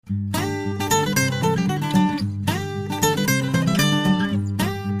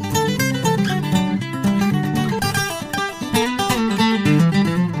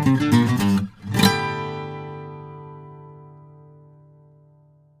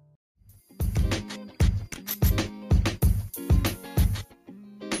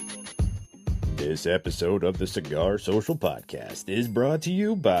This episode of the Cigar Social Podcast is brought to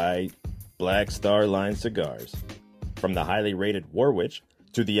you by Black Star Line Cigars. From the highly rated Warwich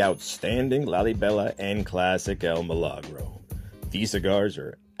to the outstanding Lalibela and classic El Milagro, these cigars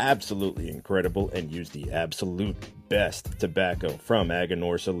are absolutely incredible and use the absolute best tobacco from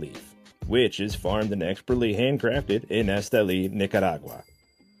Aganorsa leaf, which is farmed and expertly handcrafted in Esteli, Nicaragua.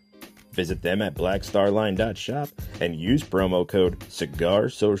 Visit them at blackstarline.shop and use promo code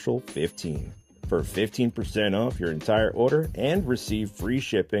CIGARSOCIAL15 for 15% off your entire order and receive free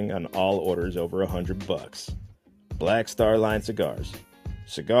shipping on all orders over $100. Black Star Line Cigars.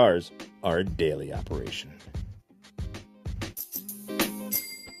 Cigars are a daily operation.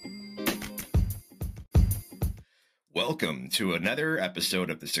 Welcome to another episode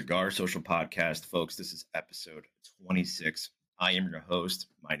of the Cigar Social Podcast, folks. This is episode 26. I am your host.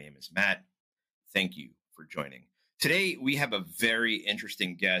 My name is Matt. Thank you for joining. Today, we have a very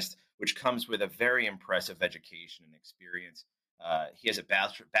interesting guest, which comes with a very impressive education and experience. He has a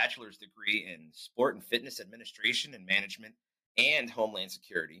bachelor's degree in sport and fitness administration and management and homeland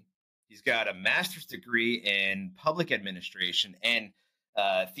security. He's got a master's degree in public administration and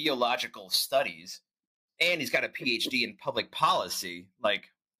theological studies. And he's got a PhD in public policy. Like,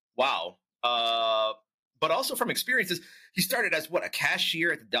 wow. But also from experiences, he started as a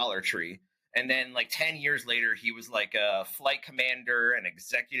cashier at the Dollar Tree. And then 10 years later, he was like a flight commander and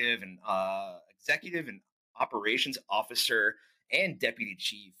executive and operations officer and deputy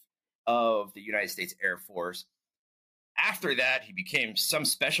chief of the United States Air Force. After that, he became some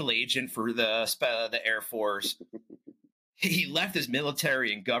special agent for the Air Force. He left his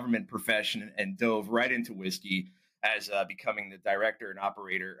military and government profession and dove right into whiskey as becoming the director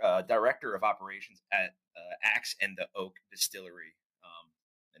of operations at Axe and the Oak Distillery,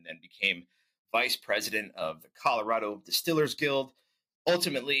 and then became vice president of the Colorado Distillers Guild.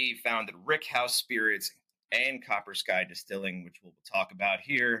 Ultimately founded Rick House Spirits and Copper Sky Distilling, which we'll talk about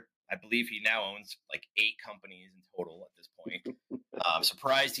here. I believe he now owns 8 companies in total at this point. I'm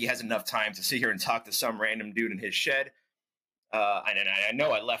surprised he has enough time to sit here and talk to some random dude in his shed. And I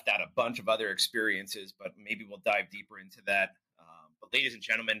know I left out a bunch of other experiences, but maybe we'll dive deeper into that. But ladies and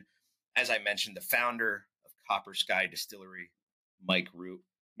gentlemen, as I mentioned, the founder of Copper Sky Distillery, Mike Root.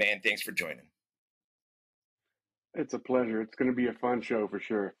 Man, thanks for joining. It's a pleasure. It's going to be a fun show for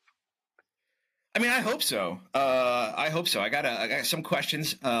sure. I mean, I hope so. I got some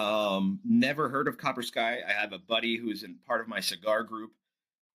questions. Never heard of Copper Sky. I have a buddy who's in part of my cigar group.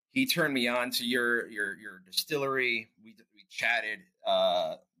 He turned me on to your distillery. We chatted.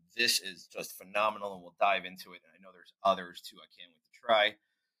 This is just phenomenal, and we'll dive into it. And I know there's others too. I can't wait to try.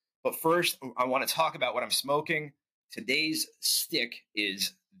 But first, I want to talk about what I'm smoking. Today's stick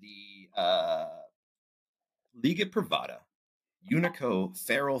is the Liga Privada Unico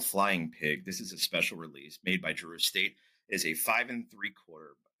Feral Flying Pig. This is a special release made by Drew Estate. It is a 5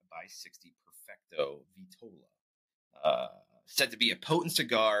 3/4 by 60 Perfecto Vitola. Said to be a potent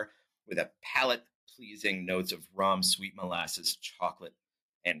cigar with a palate-pleasing notes of rum, sweet molasses, chocolate,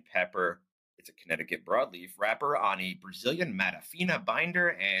 and pepper. It's a Connecticut broadleaf wrapper on a Brazilian Matafina binder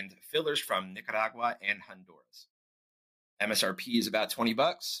and fillers from Nicaragua and Honduras. MSRP is about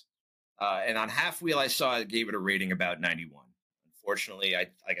 $20. And on Half Wheel, I saw it gave it a rating about 91. Unfortunately,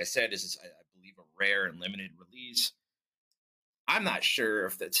 like I said, this is, I believe, a rare and limited release. I'm not sure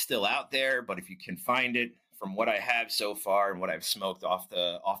if that's still out there, but if you can find it, from what I have so far and what I've smoked off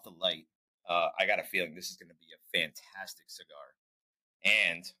the light, I got a feeling this is going to be a fantastic cigar.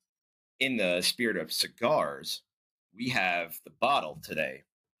 And in the spirit of cigars, we have the bottle today.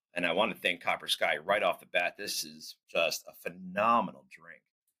 And I want to thank Copper Sky right off the bat. This is just a phenomenal drink.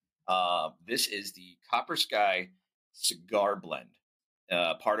 This is the Copper Sky Cigar Blend,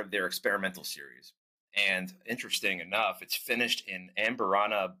 part of their experimental series. And interesting enough, it's finished in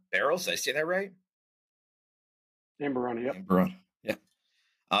Amburana barrels. Did I say that right? Amburana, yep. Amburana, yeah.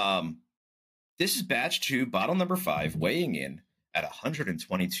 This is batch 2, bottle number 5, weighing in at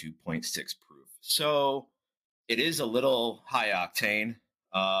 122.6 proof. So it is a little high octane.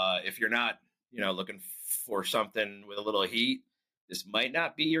 If you're not, looking for something with a little heat, this might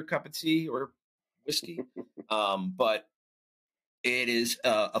not be your cup of tea or whiskey. But it is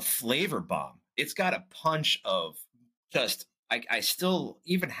a flavor bomb. It's got a punch of just, I still,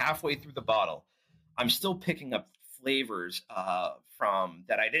 even halfway through the bottle, I'm still picking up flavors from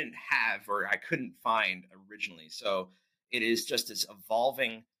that I didn't have or I couldn't find originally. So it is just this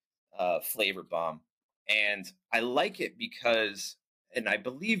evolving flavor bomb. And I like it because, and I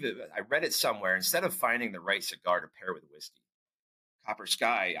believe it, I read it somewhere, instead of finding the right cigar to pair with whiskey, Copper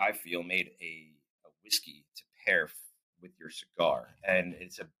Sky, I feel, made a whiskey to pair with your cigar. And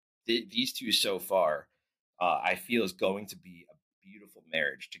it's a these two so far, I feel is going to be a beautiful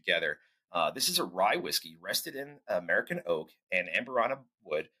marriage together. This is a rye whiskey rested in American oak and Amburana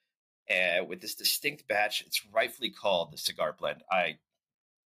wood, with this distinct batch. It's rightfully called the cigar blend.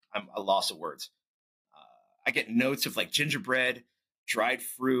 I'm a loss of words. I get notes of like gingerbread, dried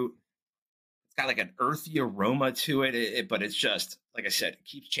fruit. It's got like an earthy aroma to it, but it's just like I said, it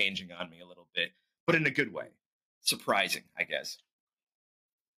keeps changing on me a little bit, but in a good way. Surprising, I guess.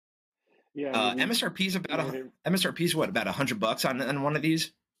 Yeah, I mean, MSRP is you hit it. MSRP is what, about $100 on one of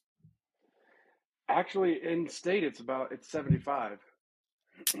these? Actually, in state, it's 75.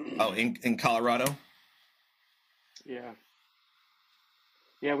 Oh, in Colorado. Yeah,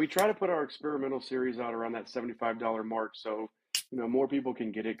 yeah. We try to put our experimental series out around that $75 mark, so more people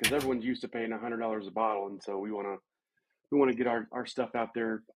can get it because everyone's used to paying $100 a bottle, and so we want to get our stuff out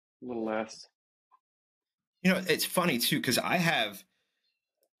there a little less. It's funny too because I have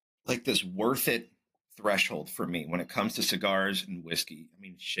like this worth it threshold for me when it comes to cigars and whiskey. I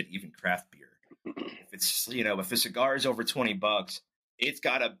mean, shit, even craft beer. If a cigar is over $20, it's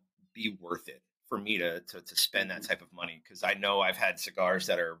got to be worth it for me to spend that type of money because I know I've had cigars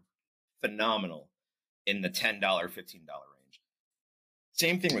that are phenomenal in the $10, $15 range.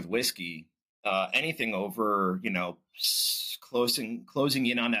 Same thing with whiskey. Anything over, closing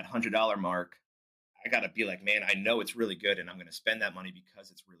in on that $100 mark, I got to be like, man, I know it's really good and I'm going to spend that money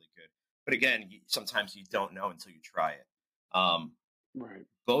because it's really good. But again, sometimes you don't know until you try it. Right.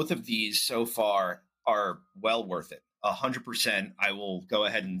 Both of these so far are well worth it. 100%. I will go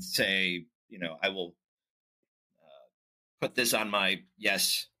ahead and say, I will put this on my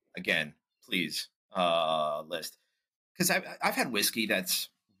yes again, please list because I've had whiskey that's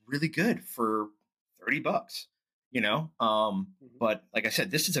really good for $30, you know. Mhm. But like I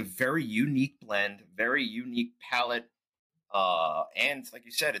said, this is a very unique blend, very unique palate, and like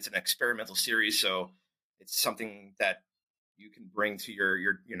you said, it's an experimental series, so it's something that you can bring to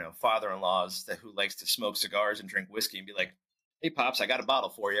your father-in-laws that who likes to smoke cigars and drink whiskey and be like, "Hey, pops, I got a bottle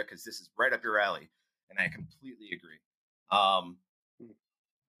for you because this is right up your alley," and I completely agree. Um,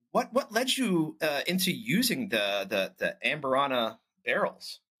 what led you into using the Amberana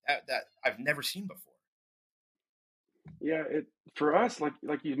barrels that I've never seen before? Yeah, it for us,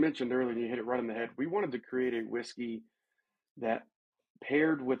 like you mentioned earlier, and you hit it right on the head. We wanted to create a whiskey that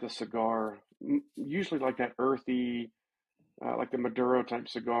paired with a cigar, usually like that earthy, like the Maduro type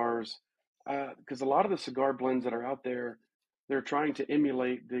cigars, because a lot of the cigar blends that are out there, they're trying to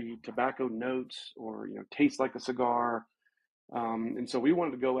emulate the tobacco notes or taste like a cigar. And so we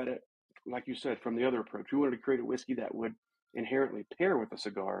wanted to go at it, like you said, from the other approach. We wanted to create a whiskey that would inherently pair with a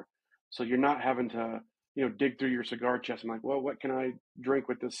cigar. So you're not having to, dig through your cigar chest and like, well, what can I drink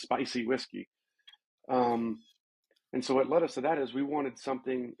with this spicy whiskey? Um, and so what led us to that is we wanted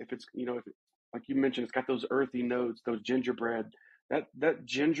something, if it's, like you mentioned, it's got those earthy notes, those gingerbread. That that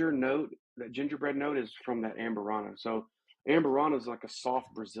gingerbread note is from that Amburana. So Amburana is like a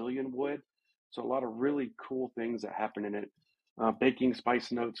soft Brazilian wood. So a lot of really cool things that happen in it. Baking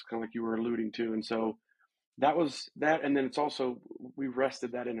spice notes, kind of like you were alluding to. And so that was that. And then it's also, we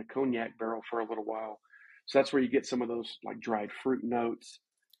rested that in a cognac barrel for a little while. So that's where you get some of those like dried fruit notes.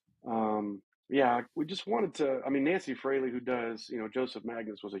 Yeah, we just wanted to. I mean, Nancy Fraley, who does, Joseph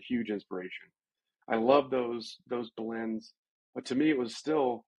Magnus, was a huge inspiration. I love those blends, but to me, it was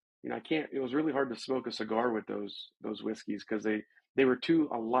still, I can't. It was really hard to smoke a cigar with those whiskeys because they were too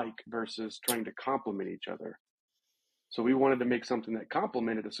alike versus trying to complement each other. So we wanted to make something that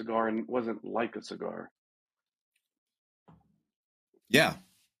complemented a cigar and wasn't like a cigar. Yeah,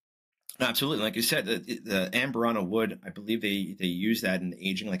 absolutely. Like you said, the Amburana wood, I believe they use that in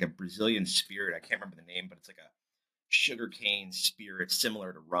aging like a Brazilian spirit. I can't remember the name, but it's like a sugarcane spirit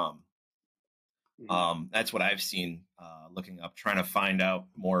similar to rum. Hmm. That's what I've seen looking up, trying to find out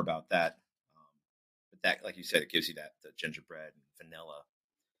more about that. But that, like you said, it gives you that the gingerbread and vanilla.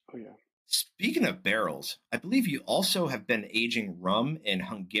 Oh yeah. Speaking of barrels, I believe you also have been aging rum in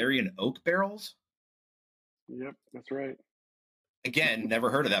Hungarian oak barrels. Yep, that's right. Again, never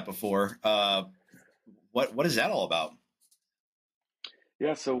heard of that before. What is that all about?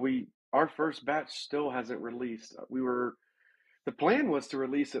 Yeah, so our first batch still hasn't released. The plan was to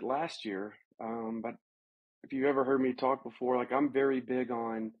release it last year, but if you ever heard me talk before, like I'm very big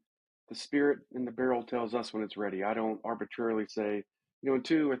on the spirit in the barrel tells us when it's ready. I don't arbitrarily say, in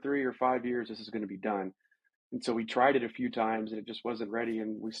 2 or 3 or 5 years this is going to be done. And so we tried it a few times and it just wasn't ready,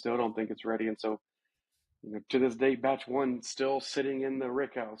 and we still don't think it's ready. And so, to this date, batch one still sitting in the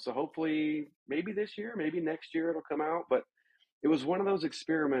rick house. So hopefully, maybe this year, maybe next year it'll come out. But it was one of those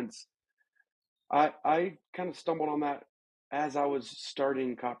experiments. I kind of stumbled on that as I was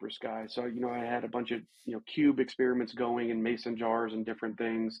starting Copper Sky. So, I had a bunch of, cube experiments going in mason jars and different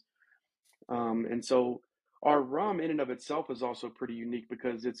things. And so our rum in and of itself is also pretty unique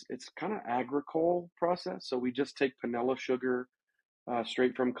because it's kind of agricole process. So we just take panela sugar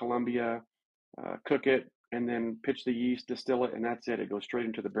straight from Colombia, cook it, and then pitch the yeast, distill it, and that's it. It goes straight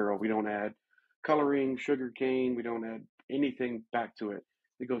into the barrel. We don't add coloring, sugar cane. We don't add anything back to it.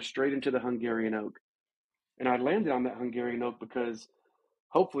 It goes straight into the Hungarian oak. And I landed on that Hungarian oak because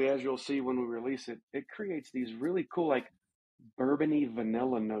hopefully, as you'll see when we release it, it creates these really cool, like bourbony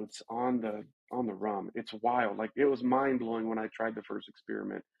vanilla notes on the rum. It's wild. Like it was mind blowing when I tried the first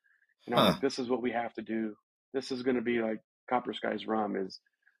experiment, and I was Huh. like, "This is what we have to do. This is going to be like Copper Sky's rum is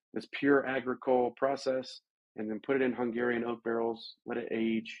this pure agricole process, and then put it in Hungarian oak barrels, let it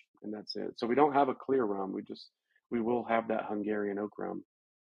age, and that's it. So we don't have a clear rum. We will have that Hungarian oak rum.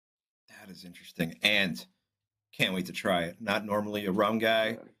 That is interesting. And can't wait to try it. Not normally a rum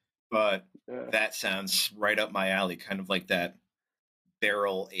guy, Yeah, but yeah, that sounds right up my alley. Kind of like that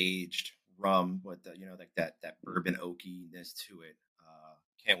barrel aged rum with the, like that bourbon oakiness to it.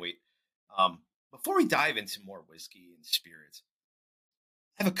 Can't wait. Um, Before we dive into more whiskey and spirits,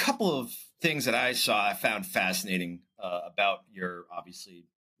 I have a couple of things that I found fascinating about your obviously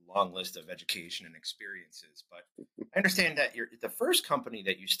long list of education and experiences. But I understand that the first company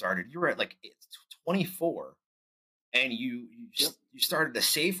that you started, you were at like 24, and yep, you started a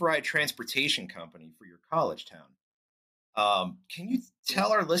safe ride transportation company for your college town. Can you yep.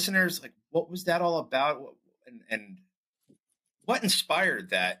 tell our listeners like what was that all about, and what inspired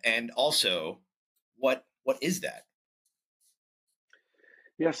that, and also what is that?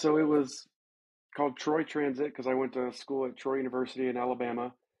 Yeah, so it was called Troy Transit because I went to school at Troy University in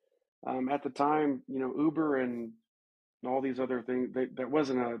Alabama. At the time, Uber and all these other things, that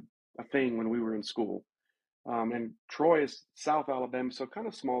wasn't a thing when we were in school. And Troy is South Alabama, so kind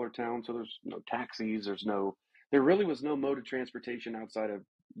of smaller town. So there's no taxis. There really was no mode of transportation outside of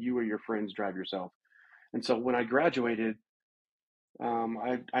you or your friends drive yourself. And so when I graduated,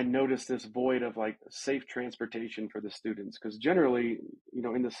 I noticed this void of like safe transportation for the students because generally,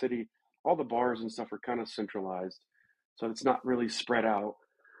 in the city, all the bars and stuff are kind of centralized, so it's not really spread out.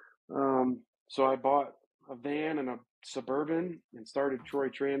 So I bought a van and a Suburban and started Troy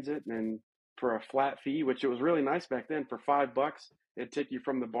Transit, and for a flat fee, which it was really nice back then, for $5, it'd take you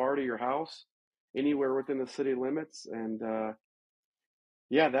from the bar to your house, anywhere within the city limits. And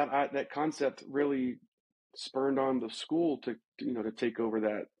yeah, that concept really spurred on the school to take over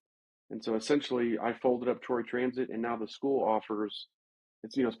that. And so essentially, I folded up Troy Transit, and now the school offers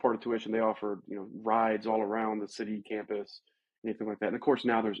it's part of tuition. They offer rides all around the city campus, anything like that. And of course,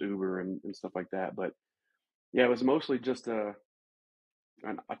 now there's Uber and stuff like that. But yeah, it was mostly just a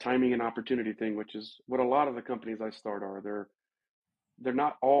timing and opportunity thing, which is what a lot of the companies I start are. They're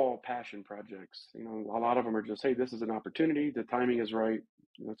not all passion projects. A lot of them are just, hey, this is an opportunity. The timing is right.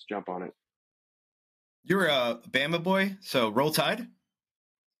 Let's jump on it. You're a Bama boy, so Roll Tide.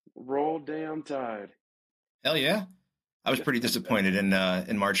 Roll damn tide. Hell yeah! I was pretty disappointed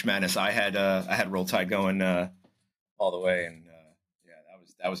in March Madness. I had Roll Tide going all the way, and yeah,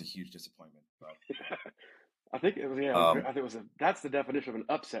 that was a huge disappointment. But I think it was, yeah, um, I think it was that's the definition of an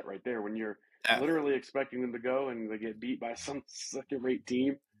upset right there when you're that, literally expecting them to go and they get beat by some second rate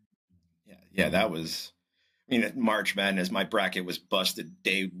team. yeah, that was. I mean, March Madness, my bracket was busted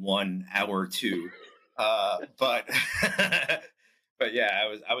day one, hour two, but but yeah,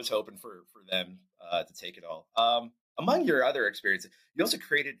 I was hoping for them to take it all. Among your other experiences, you also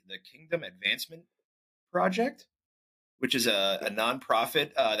created the Kingdom Advancement Project, which is a Yep.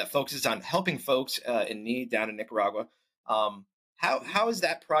 nonprofit that focuses on helping folks in need down in Nicaragua. How has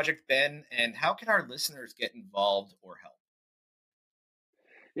that project been, and how can our listeners get involved or help?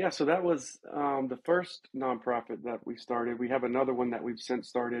 Yeah, so that was the first nonprofit that we started. We have another one that we've since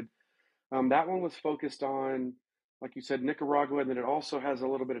started. That one was focused on, like you said, Nicaragua, and then it also has a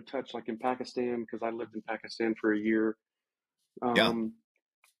little bit of touch, like in Pakistan, because I lived in Pakistan for a year. Yeah, Um,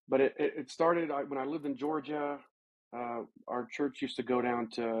 but it started when I lived in Georgia. Our church used to go down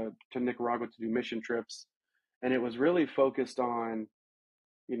to Nicaragua to do mission trips, and it was really focused on,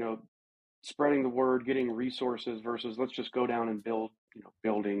 you know, spreading the word, getting resources versus let's just go down and build,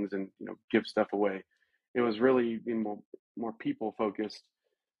 buildings and give stuff away. It was really more people focused.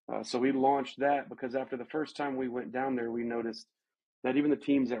 So we launched that because after the first time we went down there, we noticed that even the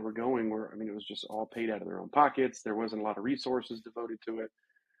teams that were going were, I mean, it was just all paid out of their own pockets. There wasn't a lot of resources devoted to it.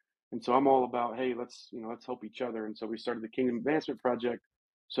 And so I'm all about, hey, let's help each other. And so we started the Kingdom Advancement Project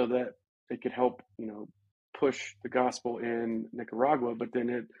so that it could help, push the gospel in Nicaragua. But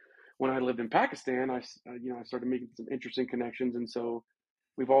then when I lived in Pakistan, I started making some interesting connections, and so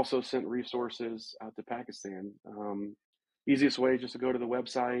we've also sent resources out to Pakistan. Easiest way is just to go to the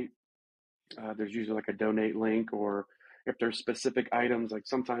website. There's usually like a donate link, or if there's specific items, like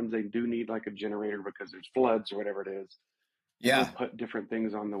sometimes they do need like a generator because there's floods or whatever it is, and we'll Yeah. put different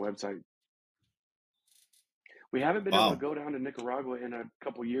things on the website. We haven't been able to Wow. go down to Nicaragua in a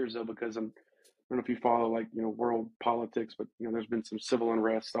couple years though, because I don't know if you follow like world politics, but there's been some civil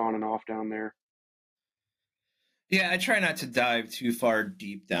unrest on and off down there. Yeah, I try not to dive too far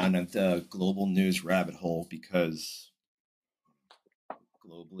deep down into the global news rabbit hole because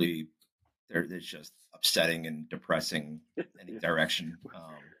globally, it's just upsetting and depressing any Yeah, direction. we got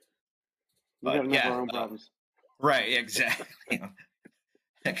But enough of yeah, our own problems. right, exactly.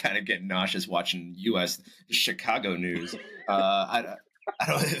 I kind of get nauseous watching U.S. Chicago news. I don't.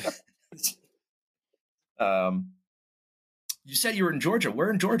 You said you were in Georgia.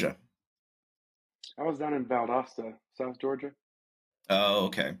 Where in Georgia? I was down in Valdosta, South Georgia. Oh,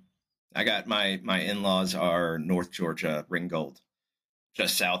 okay. I got my in-laws are North Georgia, Ringgold,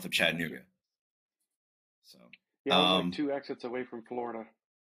 just south of Gotcha. Chattanooga. So, Yeah, I was like um, two exits away from Florida.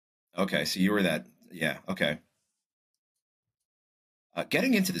 okay, so you were that. Yeah, okay.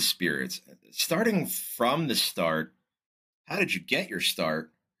 Getting into the spirits, starting from the start, how did you get your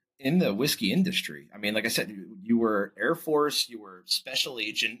start in the whiskey industry? I mean, like I said, you were Air Force, you were special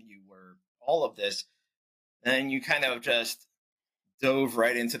agent, you were all of this, and you kind of just dove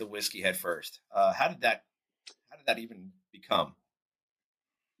right into the whiskey head first. How did that even become?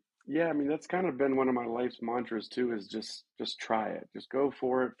 Yeah, I mean that's kind of been one of my life's mantras too. Is just try it, just go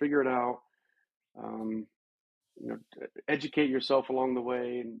for it, figure it out. Um, Educate yourself along the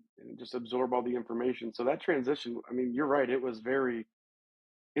way, and just absorb all the information. So that transition, I mean, you're right. It was very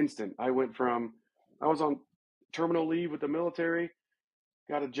instant. I was on terminal leave with the military,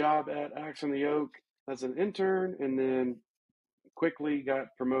 got a job at Axe on the Oak as an intern, and then quickly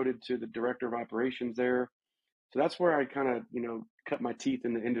got promoted to the director of operations there. So that's where I kind of, cut my teeth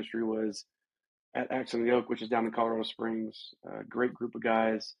in the industry, was at Axe on the Oak, which is down in Colorado Springs. Great group of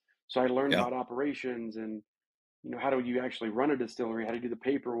guys. So I learned Yeah, about operations and, how do you actually run a distillery? How do you do the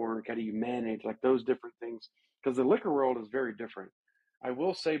paperwork? How do you manage like those different things? Because the liquor world is very different. I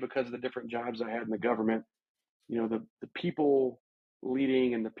will say, because of the different jobs I had in the government, the people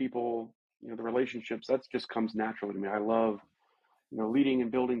leading and the people, the relationships, that just comes naturally to me. I love, leading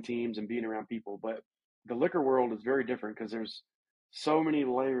and building teams and being around people. But the liquor world is very different because there's so many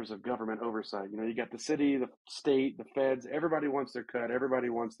layers of government oversight. You got the city, the state, the feds. Everybody wants their cut. Everybody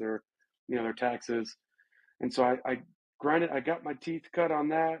wants their taxes. And so I grinded. I got my teeth cut on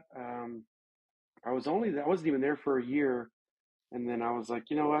that. I wasn't even there for a year, and then I was like,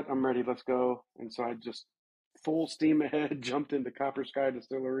 you know what, I'm ready. Let's go. And so I just full steam ahead jumped into Copper Sky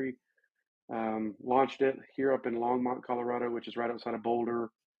Distillery. Launched it here up in Longmont, Colorado, which is right outside of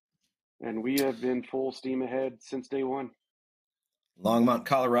Boulder, and we have been full steam ahead since day one. Longmont,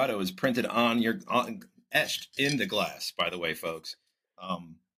 Colorado is printed etched in the glass. By the way, folks.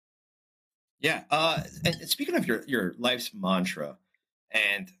 Um, yeah. And speaking of your life's mantra,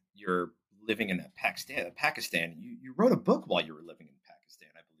 and you're living in Pakistan, you wrote a book while you were living in Pakistan,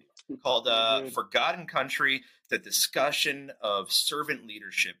 I believe, called I did. "Forgotten Country: The Discussion of Servant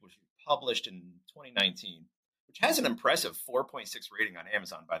Leadership," which was published in 2019, which has an impressive 4.6 rating on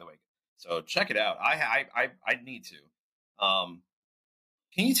Amazon, by the way. So check it out. I need to.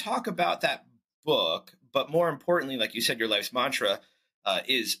 Can you talk about that book? But more importantly, like you said, your life's mantra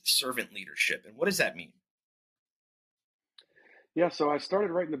is servant leadership. And what does that mean? Yeah, so I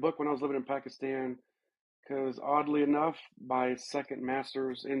started writing the book when I was living in Pakistan because, oddly enough, my second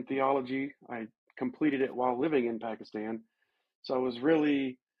master's in theology, I completed it while living in Pakistan. So I was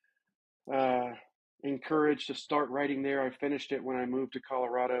really uh, encouraged to start writing there. I finished it when I moved to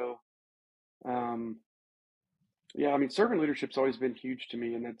Colorado. Um, yeah, I mean, servant leadership's always been huge to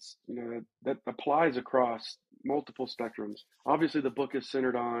me, and that's that applies across multiple spectrums. Obviously, the book is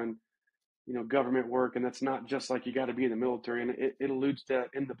centered on government work, and that's not just like you got to be in the military. And it alludes to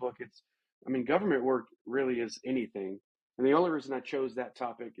in the book. I mean, government work really is anything. And the only reason I chose that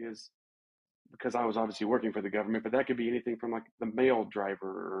topic is because I was obviously working for the government, but that could be anything from like the mail driver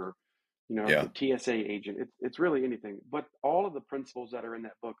or Yeah. the TSA agent. It's really anything. But all of the principles that are in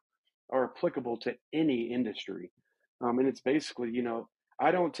that book are applicable to any industry. And it's basically,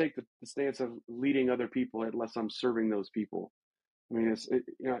 I don't take the stance of leading other people unless I'm serving those people. I mean,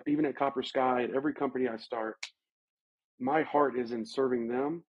 even at Copper Sky, at every company I start, my heart is in serving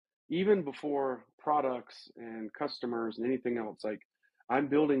them, even before products and customers and anything else. Like, I'm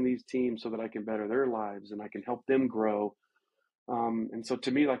building these teams so that I can better their lives and I can help them grow. And so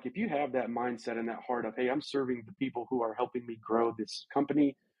to me, like if you have that mindset and that heart of, hey, I'm serving the people who are helping me grow this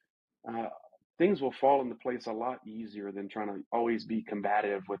company, uh, things will fall into place a lot easier than trying to always be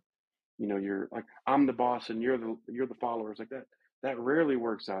combative with, you're like, I'm the boss and you're the followers, like that. That rarely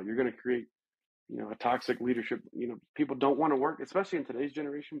works out. You're going to create, a toxic leadership. People don't want to work, especially in today's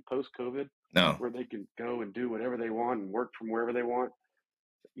generation, post COVID, No, where they can go and do whatever they want and work from wherever they want.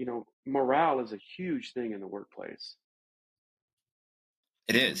 Morale is a huge thing in the workplace.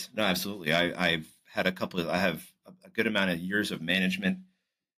 it is. No, absolutely. I've had I have a good amount of years of management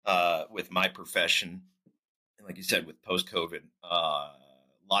with my profession. And like you said, with post COVID, a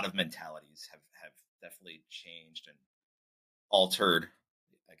lot of mentalities have definitely changed and altered.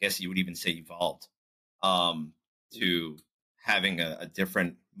 I guess you would even say evolved to having a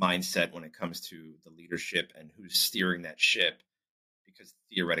different mindset when it comes to the leadership and who's steering that ship, because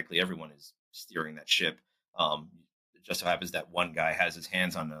theoretically everyone is steering that ship. It just so happens that one guy has his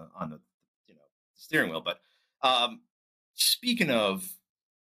hands on the steering wheel. But speaking of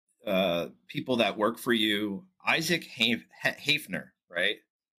people that work for you, Isaac Hafner, right?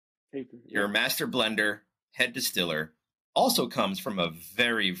 Yeah. Your master blender, head distiller, also comes from a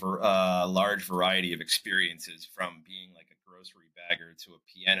very large variety of experiences, from being like a grocery bagger to a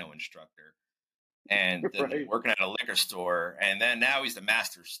piano instructor, and then Right. working at a liquor store, and then now he's the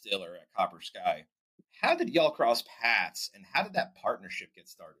master stiller at Copper Sky. How did y'all cross paths, and how did that partnership get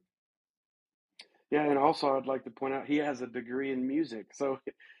started? Yeah, and also I'd like to point out he has a degree in music. So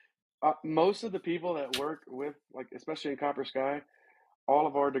most of the people that work with, like especially in Copper Sky, all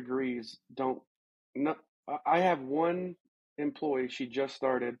of our degrees don't. No, I have one employee. She just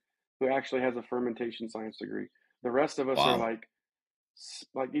started, who actually has a fermentation science degree. The rest of us are Wow.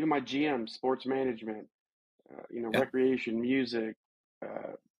 like even my GM, sports management, Yeah. recreation, music,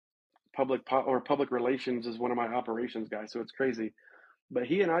 uh, public relations is one of my operations guys. So it's crazy. But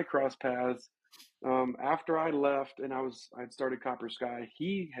he and I crossed paths after I left, and I'd started Copper Sky.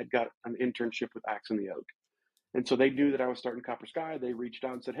 He had got an internship with Axe in the Oak, and so they knew that I was starting Copper Sky. They reached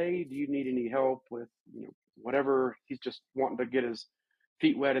out and said, "Hey, do you need any help with whatever?" He's just wanting to get his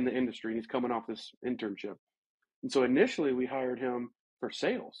feet wet in the industry, and he's coming off this internship. And so initially, we hired him for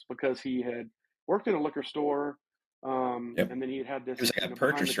sales because he had worked in a liquor store, Yep. and then he had He was this like a behind the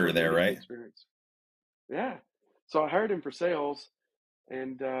purchaser curtain there, industry right? experience. Yeah, so I hired him for sales,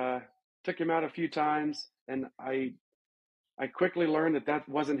 and took him out a few times, and I quickly learned that that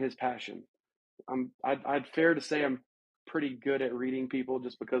wasn't his passion. I'd fair to say I'm pretty good at reading people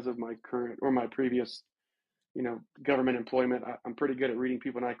just because of my current or my previous, government employment. I'm pretty good at reading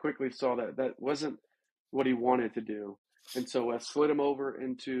people, and I quickly saw that that wasn't what he wanted to do, and so I slid him over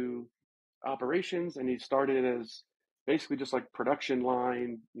into operations, and he started as basically just like production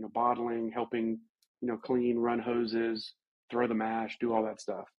line, bottling, helping, clean, run hoses, throw the mash, do all that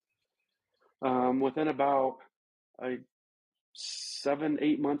stuff. Within about a 7,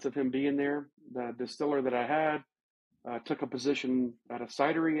 8 months of him being there, the distiller that I had took a position at a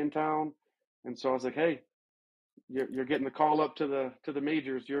cidery in town, and so I was like, "Hey, you're getting the call up to the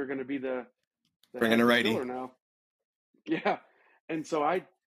majors. You're going to be the Bringing head a righty. distiller now." Yeah, and so I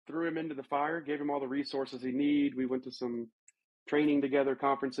threw him into the fire, gave him all the resources he need. We went to some training together,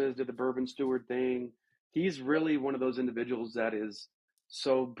 conferences, did the bourbon steward thing. He's really one of those individuals that is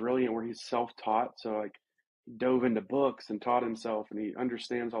so brilliant, where he's self-taught. So like, he dove into books and taught himself, and he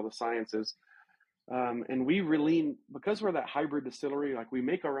understands all the sciences. And we really, because we're that hybrid distillery, like we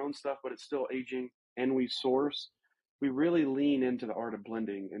make our own stuff, but it's still aging, and we source. We really lean into the art of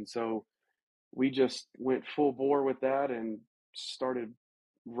blending, and so we just went full bore with that and started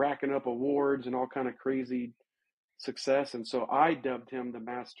racking up awards and all kind of crazy success. And so I dubbed him the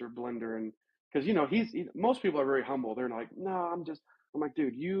master blender, and because most people are very humble. They're like, "No, I'm like,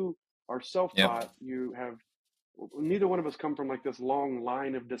 dude, you are Yep. self-taught. You have Neither one of us come from like this long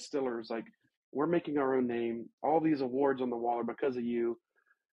line of distillers. Like, we're making our own name. All these awards on the wall are because of you."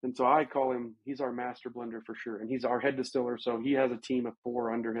 And so I call him, he's our master blender for sure. And he's our head distiller. So he has a team of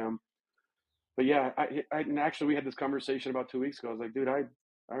 4 under him. But yeah, and actually we had this conversation about 2 weeks ago. I was like, dude,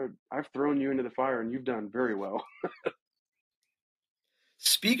 I've thrown you into the fire and you've done very well.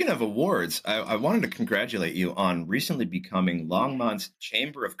 Speaking of awards, I wanted to congratulate you on recently becoming Longmont's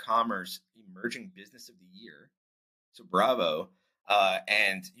Chamber of Commerce Emerging Business of the Year. So bravo.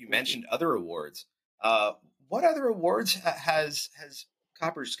 And you Thank you. mentioned other awards. Uh, what other awards has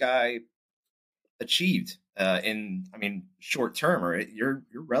Copper Sky achieved in, I mean, short term? Or you're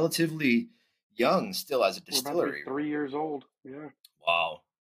relatively young still as a We're about to be distillery, right? 3 years old. Yeah. Wow.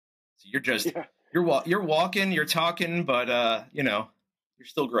 So you're just Yeah. you're walking, you're talking, but you're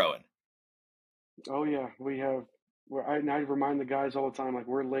still growing. Oh yeah. We have I remind the guys all the time, like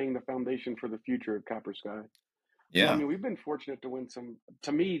we're laying the foundation for the future of Copper Sky. So I Yeah. mean, we've been fortunate to win some,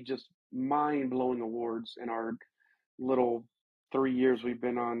 to me, just mind blowing awards in our little 3 years we've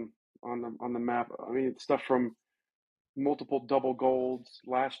been on the map. I mean, it's stuff from multiple double golds.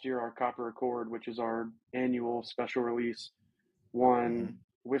 Last year, our Copper Accord, which is our annual special release, won Hmm.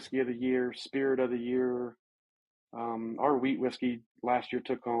 Whiskey of the Year, Spirit of the Year. Our wheat whiskey last year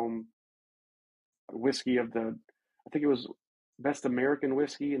took home whiskey of the, I think it was best American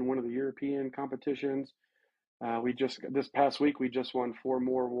whiskey in one of the European competitions. We just this past week we just won four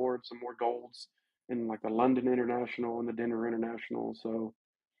more awards, some more golds in like the London International and the Denver International. So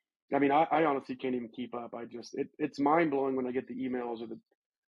I mean, I honestly can't even keep up. It's mind blowing when I get the emails or the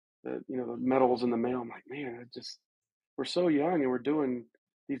medals in the mail. I'm like, man, we're so young and we're doing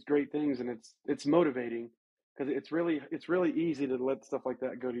these great things, and it's motivating because it's really easy to let stuff like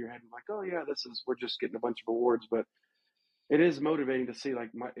that go to your head and like, oh yeah, we're just getting a bunch of awards, but it is motivating to see like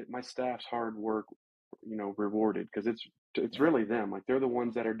my staff's hard work, rewarded because it's Yeah. really them. Like they're the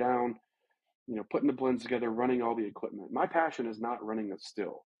ones that are down, putting the blends together, running all the equipment. My passion is not running a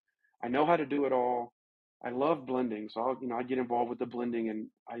still. I know how to do it all. I love blending, so I get involved with the blending and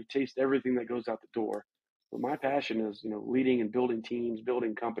I taste everything that goes out the door. But my passion is, leading and building teams,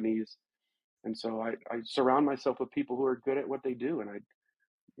 building companies, and so I surround myself with people who are good at what they do, and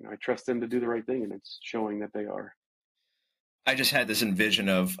I trust them to do the right thing, and it's showing that they are. I just had this envision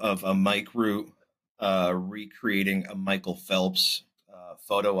of a Mike Root recreating a Michael Phelps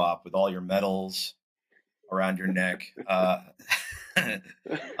photo op with all your medals around your neck.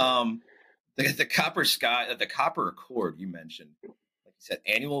 um, the Copper Sky, the Copper Accord you mentioned, like you said,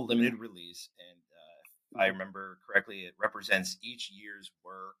 annual Yeah. limited release, and if I remember correctly, it represents each year's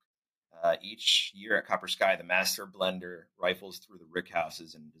work. Each year at Copper Sky, the master blender rifles through the rick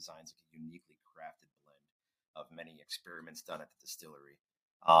houses and designs like a uniquely crafted blend of many experiments done at the distillery.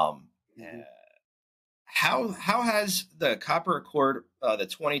 Um, uh, Mm-hmm. how has the Copper Accord, the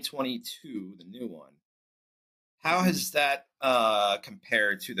 2022, the new one, how Mm-hmm. has that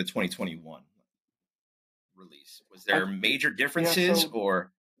compared to the 2021 release? Was I there major Yeah. differences So,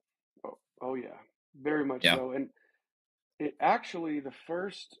 or oh yeah, very much yeah? so. And it actually the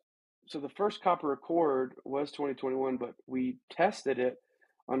first Copper Accord was 2021, but we tested it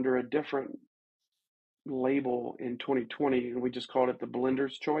under a different label in 2020, and we just called it the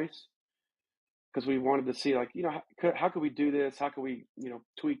Blender's Choice because we wanted to see, like, how could we do this? How could we,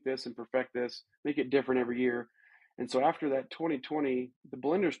 tweak this and perfect this, make it different every year? And so after that 2020, the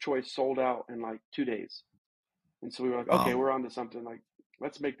Blender's Choice sold out in like 2 days. And so we were like, okay, Um, we're on to something. Like,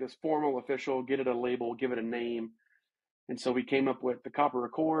 let's make this formal, official, get it a label, give it a name. And so we came up with the Copper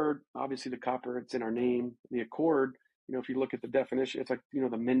Accord. Obviously, the copper, it's in our name. The Accord, if you look at the definition, it's like,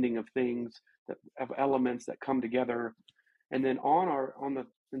 the mending of things, of elements that come together. And then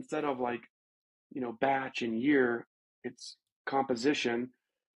instead of like, batch and year, it's composition.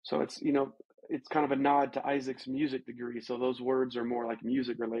 So it's kind of a nod to Isaac's music degree. So those words are more like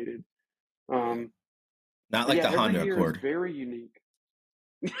music related. yeah, Um, not but like yeah, the every Honda year is Accord. very unique.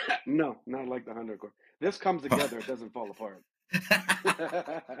 No, not like the Honda Accord. This comes together; it doesn't fall apart.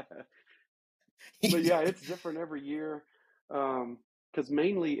 But yeah, it's different every year because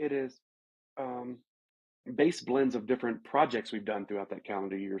mainly it is um, base blends of different projects we've done throughout that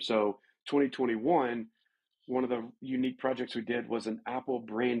calendar year. So 2021, one of the unique projects we did was an apple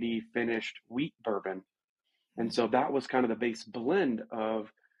brandy finished wheat bourbon. And so that was kind of the base blend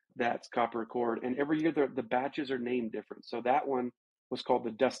of that's Copper Accord. And every year the batches are named different. So that one was called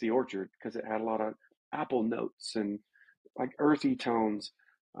the Dusty Orchard because it had a lot of apple notes and like earthy tones.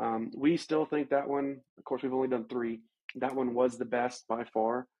 We still think that one, of course, we've only done three. That one was the best by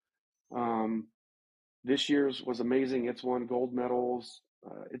far. Um, this year's was amazing. It's won gold medals.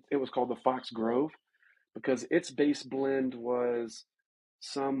 It was called the Fox Grove because its base blend was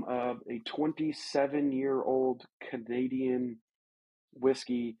some of a 27-year-old Canadian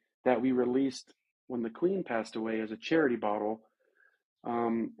whiskey that we released when the Queen passed away as a charity bottle.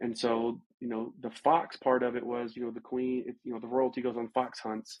 And so, the Fox part of it was, the Queen, the royalty goes on fox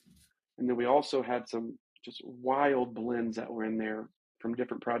hunts. And then we also had some just wild blends that were in there from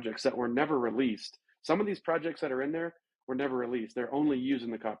different projects that were never released. Some of these projects that are in there were never released. They're only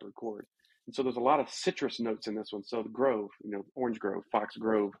using the Copper Accord. And so there's a lot of citrus notes in this one. So the Grove, Orange Grove, Fox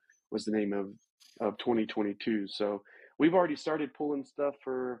Grove was the name of 2022. So we've already started pulling stuff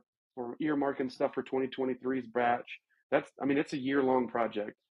or earmarking stuff for 2023's batch. It's a year-long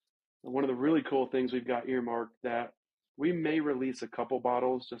project. One of the really cool things we've got earmarked that we may release a couple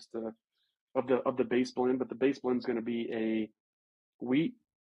bottles of the base blend, but the base blend is going to be a wheat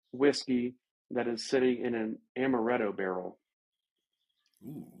whiskey that is sitting in an amaretto barrel.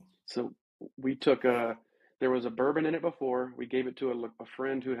 Ooh. So we took there was a bourbon in it before. We gave it to a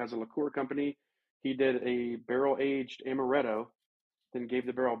friend who has a liqueur company. He did a barrel aged amaretto, then gave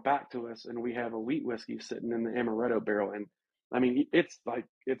the barrel back to us, and we have a wheat whiskey sitting in the amaretto barrel. And I mean, like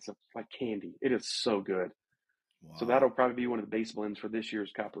candy. It is so good. So that'll Wow. probably be one of the base blends for this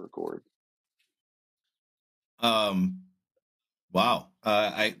year's Copper Accord. Um, wow.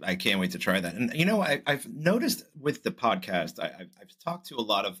 I can't wait to try that. And I've noticed with the podcast, I've talked to a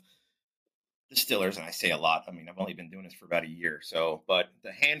lot of distillers, and I say a lot. I mean, I've only been doing this for about a year, so but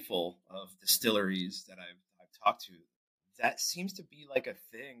the handful of distilleries that I've talked to, that seems to be like a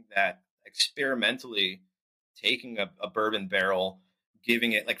thing that experimentally taking a bourbon barrel,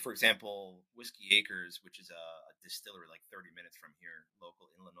 giving it like for example, Whiskey Acres, which is a distillery like 30 minutes from here, local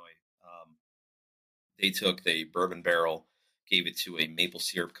Illinois. They took the bourbon barrel, gave it to a maple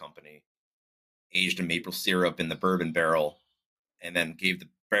syrup company, aged a maple syrup in the bourbon barrel, and then gave the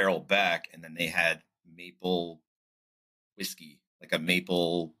barrel back, and then they had maple whiskey, like a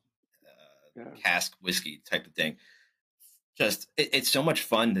maple Yeah. cask whiskey type of thing. Just it's so much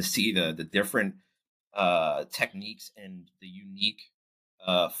fun to see the different techniques and the unique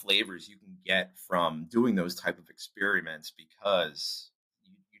flavors you can get from doing those type of experiments because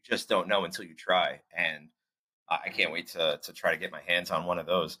you just don't know until you try. And I can't wait to try to get my hands on one of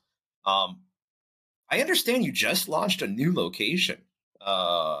those. Um, I understand you just launched a new location.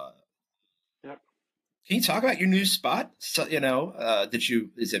 Uh, Yep. can you talk about your new spot? So,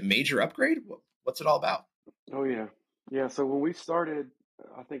 is it major upgrade? What's it all about? Oh yeah. Yeah. So when we started,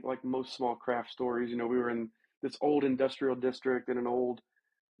 I think like most small craft stores, we were in this old industrial district in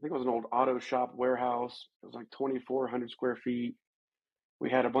I think it was an old auto shop warehouse. It was like 2,400 square feet. We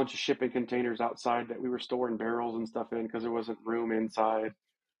had a bunch of shipping containers outside that we were storing barrels and stuff in because there wasn't room inside.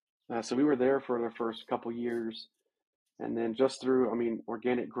 So we were there for the first couple years. And then just through, I mean,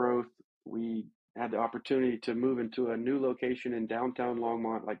 organic growth, we had the opportunity to move into a new location in downtown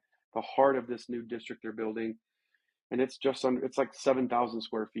Longmont, like the heart of this new district they're building. And it's like 7,000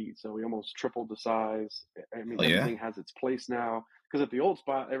 square feet. So we almost tripled the size. I mean, Hell yeah. everything has its place now. Because at the old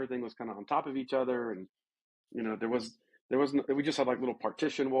spot, everything was kind of on top of each other. And, there was no, we just had like little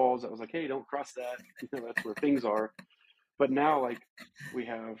partition walls that was like, hey, don't cross that. That's where things are. But now, like, we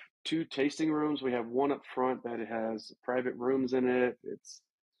have two tasting rooms. We have one up front that has private rooms in it.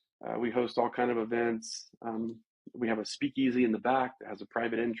 We host all kind of events. We have a speakeasy in the back that has a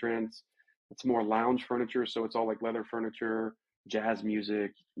private entrance. It's more lounge furniture, so it's all like leather furniture, jazz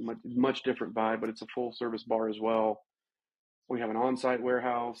music, much different vibe. But it's a full service bar as well. We have an on-site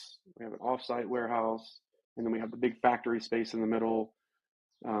warehouse. We have an off-site warehouse, and then we have the big factory space in the middle.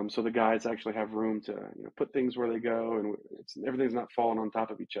 So the guys actually have room to put things where they go, and everything's not falling on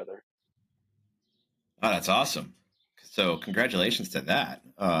top of each other. Oh, that's awesome. So congratulations to that.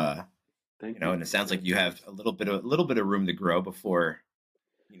 Thank you. And it sounds Yeah, like you have a little bit of room to grow before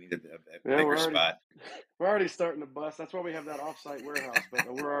you need a yeah, bigger spot. we're already starting to bust. That's why we have that off-site warehouse.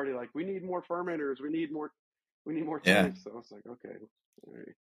 But we're already like, we need more fermenters. We need more Yeah. tanks. So it's like, okay, all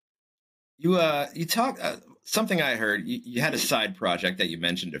right. You talk something I heard. You had a side project that you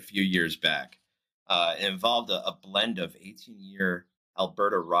mentioned a few years back. It involved a blend of 18-year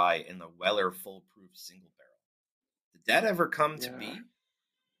Alberta rye in the Weller Full Proof Single Barrel. Did that ever come to Yeah, be?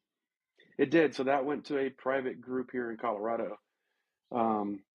 it did. So that went to a private group here in Colorado.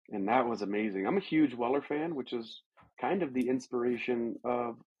 And that was amazing. I'm a huge Weller fan, which is kind of the inspiration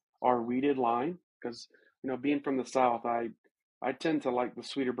of our weeded line because being from the South, I tend to like the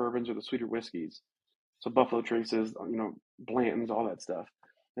sweeter bourbons or the sweeter whiskeys. So Buffalo Traces, Blanton's, all that stuff.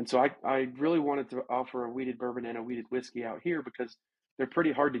 And so I really wanted to offer a weeded bourbon and a weeded whiskey out here because they're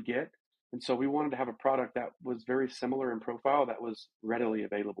pretty hard to get. And so we wanted to have a product that was very similar in profile that was readily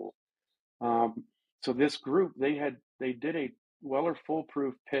available. Um, so this group, they did a Weller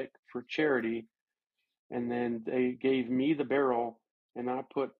foolproof pick for charity, and then they gave me the barrel, and I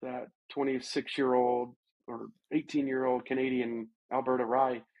put that 26-year-old or 18-year-old Canadian Alberta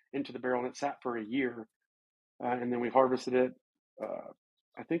rye into the barrel, and it sat for a year, and then we harvested it. Uh,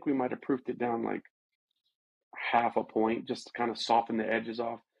 I think we might have proofed it down like half a point, just to kind of soften the edges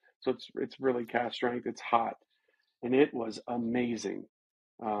off. So it's really cast strength. It's hot, and it was amazing.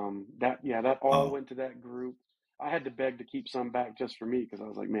 That all Oh. went to that group. I had to beg to keep some back just for me because I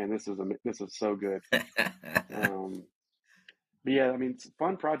was like, man, this is so good. Um, but yeah, I mean,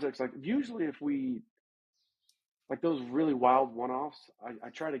 fun projects like usually if we like those really wild one-offs, I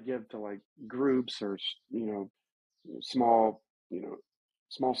try to give to like groups or small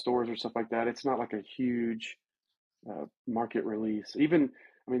small stores or stuff like that. It's not like a huge market release. Even,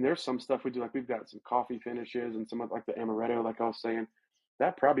 I I mean, there's some stuff we do, like we've got some coffee finishes and some of like the amaretto, like I was saying,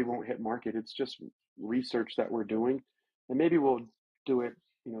 that probably won't hit market. It's just research that we're doing, and maybe we'll do it,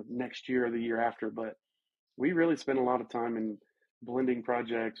 next year or the year after. But we really spend a lot of time in blending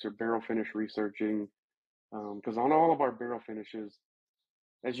projects or barrel finish researching, because on all of our barrel finishes,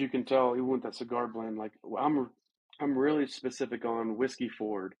 as you can tell, even with that cigar blend, like I'm really specific on whiskey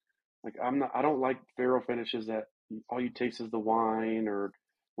forward. Like I don't like barrel finishes that all you taste is the wine or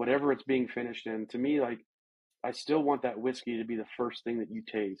whatever it's being finished in. To me, like I still want that whiskey to be the first thing that you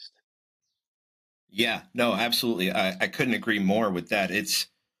taste. Yeah, no, absolutely. I couldn't agree more with that. It's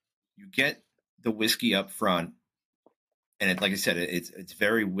you get the whiskey up front, and like I said, it's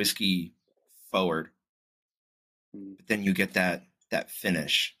very whiskey forward, Mm, but then you get that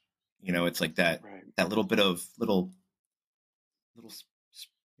finish. It's like right. that little bit of little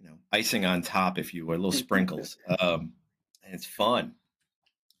icing on top, if you will, little sprinkles. And it's fun.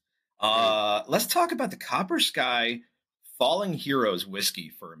 Right. Let's talk about the Copper Sky Falling Heroes whiskey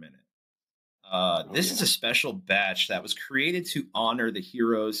for a minute. Oh This is yeah. a special batch that was created to honor the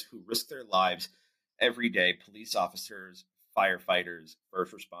heroes who risk their lives every day: police officers, firefighters,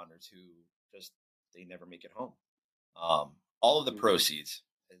 first responders who just they never make it home. All of the Hmm. proceeds,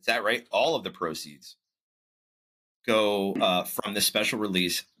 is that right? All of the proceeds go from this special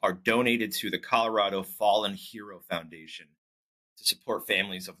release are donated to the Colorado Fallen Hero Foundation to support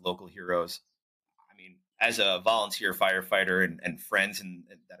families of local heroes. I mean, as a volunteer firefighter and friends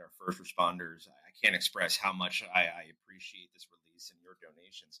that are first responders, I can't express how much I appreciate this release and your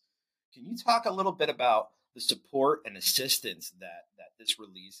donations. Can you talk a little bit about the support and assistance that this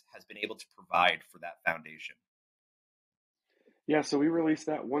release has been able to provide for that foundation? Yeah. So we release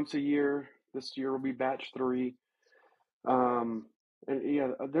that once a year. This year will be batch three. Um, and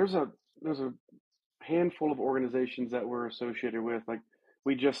yeah, there's a handful of organizations that we're associated with. Like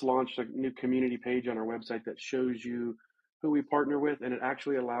we just launched a new community page on our website that shows you who we partner with, and it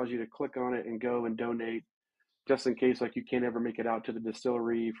actually allows you to click on it and go and donate, just in case like you can't ever make it out to the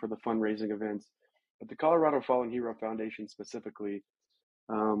distillery for the fundraising events. But the Colorado Fallen Hero Foundation specifically,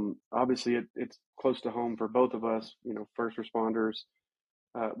 obviously it's close to home for both of us, first responders.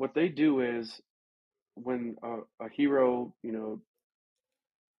 What they do is when a hero,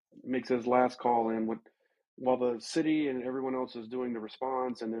 makes his last call in, while the city and everyone else is doing the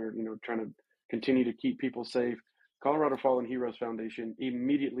response and they're trying to continue to keep people safe, Colorado Fallen Heroes Foundation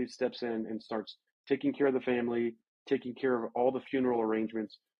immediately steps in and starts taking care of the family, taking care of all the funeral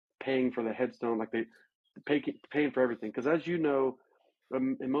arrangements, paying for the headstone, like they paying for everything. Because as you know,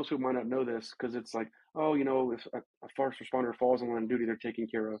 and most people might not know this, because it's like, oh, if a first responder falls on line of duty, they're taken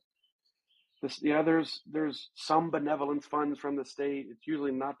care of. Yeah, there's some benevolence funds from the state. It's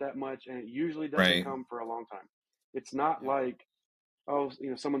usually not that much, and it usually doesn't Right. come for a long time. It's not Yep. like, oh,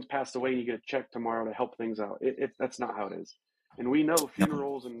 someone's passed away and you get a check tomorrow to help things out. That's not how it is. And we know No.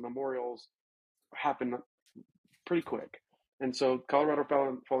 funerals and memorials happen pretty quick. And so Colorado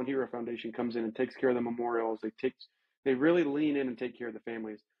Fallen Hero Foundation comes in and takes care of the memorials. They really lean in and take care of the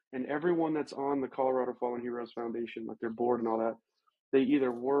families. And everyone that's on the Colorado Fallen Heroes Foundation, like their board and all that, they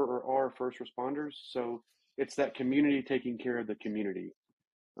either were or are first responders. So it's that community taking care of the community.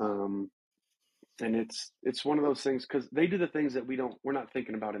 Um, and it's one of those things because they do the things that we're not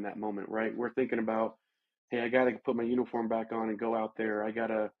thinking about in that moment, right? We're thinking about, hey, I got to put my uniform back on and go out there. I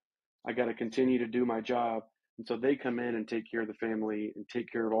gotta continue to do my job. And so they come in and take care of the family and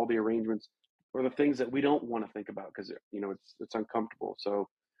take care of all the arrangements or the things that we don't want to think about because it's uncomfortable. So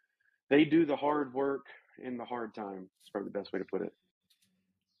they do the hard work in the hard time. It's probably the best way to put it.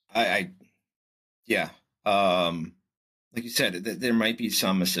 I yeah. Um, like you said, there might be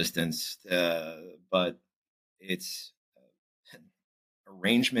some assistance, but it's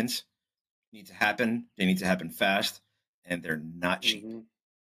arrangements need to happen. They need to happen fast, and they're not cheap. Mm-hmm.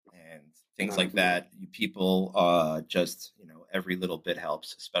 And things No, like it's not. that, you people, just every little bit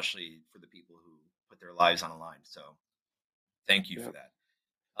helps, especially for the people who put their lives on the line. So thank you for Yeah.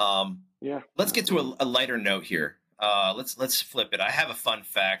 that. Yeah. Let's get to Absolutely. a lighter note here. Let's flip it. I have a fun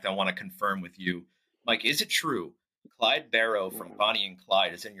fact I want to confirm with you, Mike. Is it true Clyde Barrow from Yeah. Bonnie and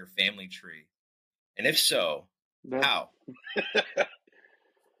Clyde is in your family tree? And if so, That. how?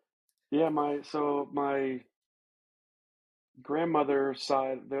 Yeah. My grandmother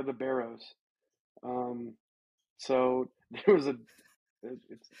side, they're the Barrows. Um, so there was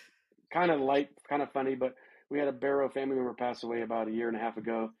it's kind of light, kind of funny, but we had a Barrow family member pass away about a year and a half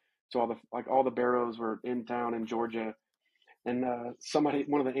ago. So all the Barrows were in town in Georgia, and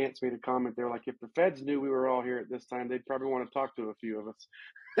one of the aunts made a comment. They were like, if the feds knew we were all here at this time, they'd probably want to talk to a few of us.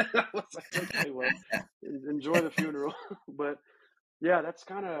 I was like, okay, well, enjoy the funeral, but Yeah, that's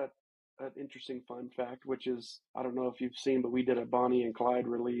kind of an interesting fun fact, which is I don't know if you've seen, but we did a Bonnie and Clyde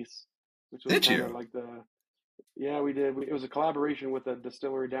release, which was Did kind of you? like the yeah we did. It was a collaboration with a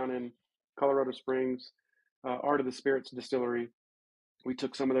distillery down in Colorado Springs, Art of the Spirits Distillery. We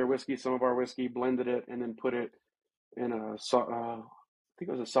took some of their whiskey, some of our whiskey, blended it, and then put it in I think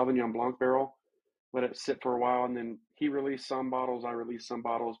it was a Sauvignon Blanc barrel. Let it sit for a while, and then he released some bottles, I released some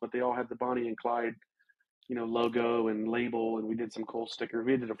bottles, but they all had the Bonnie and Clyde, logo and label, and we did some cool stickers.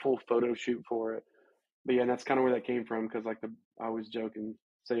 We did a full photo shoot for it. But yeah, and that's kind of where that came from because I always joke and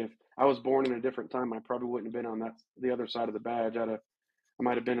say if I was born in a different time, I probably wouldn't have been on the other side of the badge. I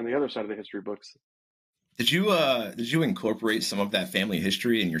might have been on the other side of the history books. Did you incorporate some of that family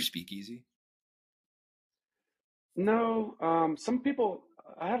history in your speakeasy? No, some people.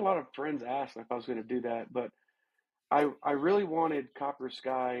 I had a lot of friends ask if I was going to do that, but I really wanted Copper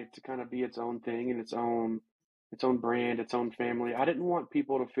Sky to kind of be its own thing and its own brand, its own family. I didn't want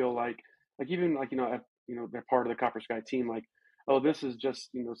people to feel like even like they're part of the Copper Sky team. Like, oh, this is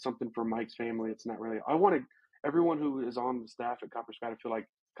just something for Mike's family. It's not really. I wanted everyone who is on the staff at Copper Sky to feel like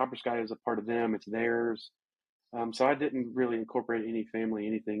Copper Sky is a part of them. It's theirs. So I didn't really incorporate any family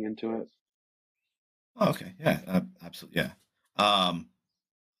anything into it. Oh, okay. Yeah, absolutely. Yeah. Um,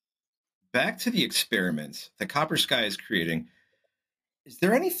 Back to the experiments that Copper Sky is creating. Is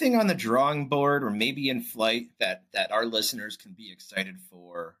there anything on the drawing board or maybe in flight that our listeners can be excited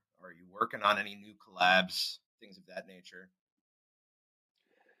for? Are you working on any new collabs, things of that nature?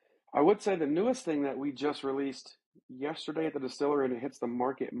 I would say the newest thing that we just released yesterday at the distillery and it hits the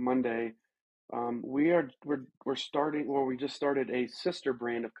market Monday. We're starting, well, we just started a sister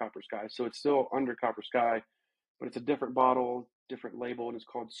brand of Copper Sky, so it's still under Copper Sky, but it's a different bottle, different label, and it's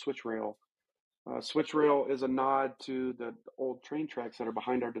called Switch Rail. Switch Rail is a nod to the old train tracks that are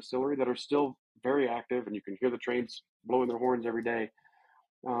behind our distillery that are still very active, and you can hear the trains blowing their horns every day.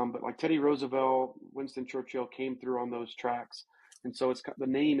 But like Teddy Roosevelt, Winston Churchill came through on those tracks, and so the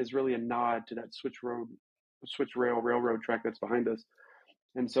name is really a nod to that Switch Rail railroad track that's behind us.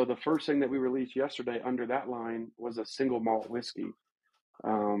 And so the first thing that we released yesterday under that line was a single malt whiskey.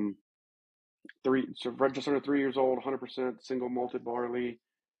 Um, just under 3 years old, 100% single malted barley.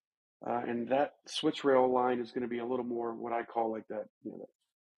 And that switch rail line is going to be a little more what I call like that, that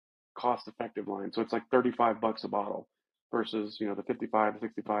cost effective line. So it's like $35 a bottle versus, the 55 to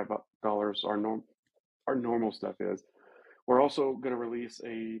 $65 our normal stuff is. We're also going to release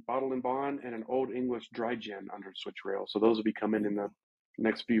a bottle and bond and an old English dry gin under switch rail. So those will be coming in the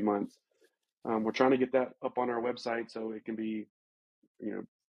next few months. We're trying to get that up on our website so it can be, you know,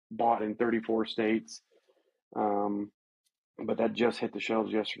 bought in 34 states. Um, but that just hit the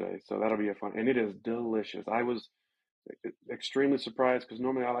shelves yesterday, so that'll be a fun. And it is delicious. I was extremely surprised because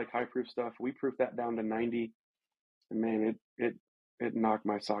normally I like high proof stuff. We proofed that down to 90, and man, it knocked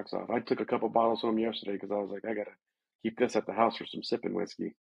my socks off. I took a couple bottles home yesterday because I was like, I gotta keep this at the house for some sipping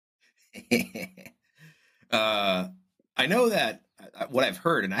whiskey. uh, I know that what I've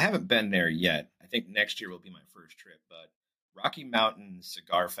heard, and I haven't been there yet. I think next year will be my first trip, but Rocky Mountain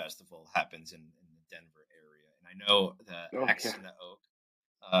Cigar Festival happens in the Denver area, and I know the Oh X yeah. and the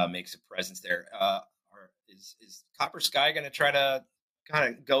Oak makes a presence there. Is Copper Sky going to try to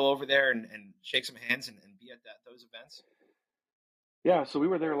kind of go over there and shake some hands and be at those events? Yeah, so we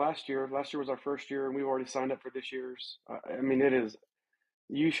were there last year. Last year was our first year, and we've already signed up for this year's. I mean, it is.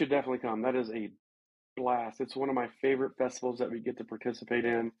 You should definitely come. That is a blast. It's one of my favorite festivals that we get to participate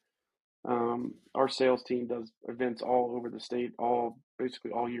in. Our sales team does events all over the state, all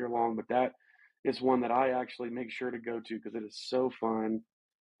basically all year long, but that is one that I actually make sure to go to because it is so fun.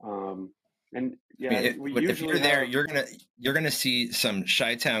 Um, and I mean, yeah, we if usually you're there, have, you're gonna see some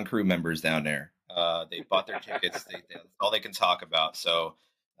Chi-Town crew members down there. They bought their tickets. That's all they can talk about. So,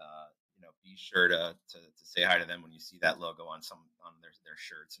 be sure to say hi to them when you see that logo on their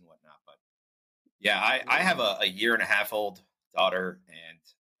shirts and whatnot. But yeah, I have yeah, a year and a half old daughter, and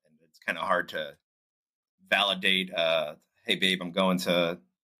it's kind of hard to validate. Hey, babe, I'm going to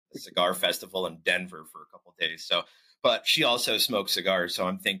a cigar festival in Denver for a couple of days. So, but she also smokes cigars, so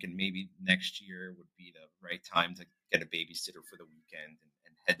I'm thinking maybe next year would be the right time to get a babysitter for the weekend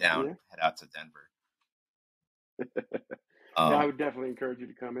and yeah, head out to Denver. yeah. I Um, would definitely encourage you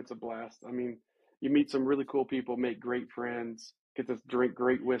to come. It's a blast. I mean, you meet some really cool people, make great friends, get to drink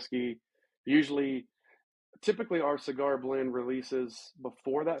great whiskey. Usually, typically our cigar blend releases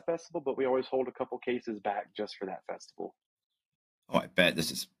before that festival, but we always hold a couple cases back just for that festival. oh, I bet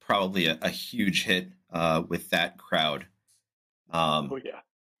this is probably a huge hit with that crowd. Oh Um, yeah.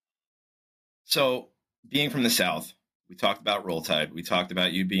 so, being from the South, we talked about Roll Tide. We talked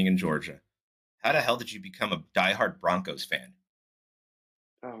about you being in Georgia. How the hell did you become a diehard Broncos fan?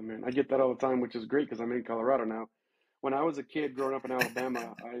 Oh man, I get that all the time, which is great because I'm in Colorado now. When I was a kid growing up in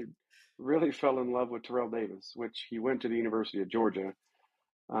Alabama, I really fell in love with Terrell Davis, which he went to the University of Georgia.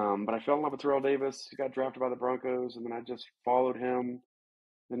 But I fell in love with Terrell Davis. He got drafted by the Broncos, and then I just followed him.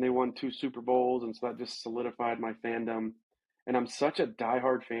 Then they won 2 Super Bowls, and so that just solidified my fandom. And I'm such a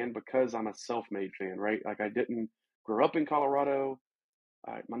diehard fan because I'm a self-made fan, right? Like I didn't grow up in Colorado.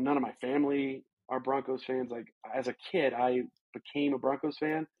 None of my family are Broncos fans. Like as a kid, I became a Broncos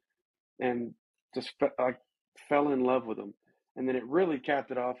fan and just I fell in love with them. And then it really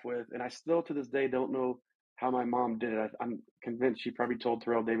capped it off with, and I still to this day don't know how my mom did it. I'm convinced she probably told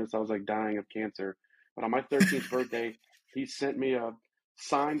Terrell Davis I was like dying of cancer. But on my 13th birthday, he sent me a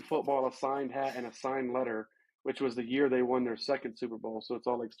signed football, a signed hat, and a signed letter, which was the year they won their second Super Bowl. So it's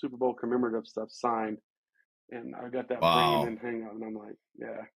all like Super Bowl commemorative stuff signed. And I got that framed Wow. and hang on, and I'm like,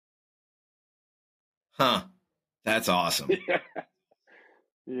 yeah. Huh. That's awesome.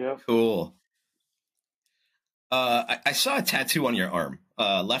 Yep. Cool. I saw a tattoo on your arm,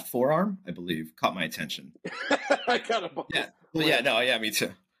 left forearm, I believe, caught my attention. I got a bubble. Yeah. Well, yeah, no, yeah, me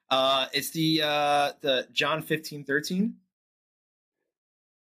too. It's the John 15:13.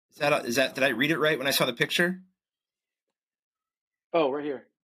 Is that did I read it right when I saw the picture? Oh, right here.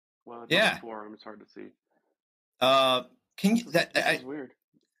 Well, it's on my Yeah. forearm. It's hard to see. Can you This is weird.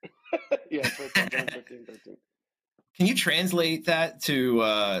 Yeah, it's right there, John 15:13. can you translate that to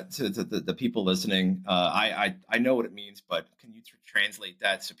the people listening? I know what it means, but can you translate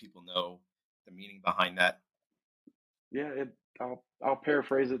that so people know the meaning behind that? Yeah, I'll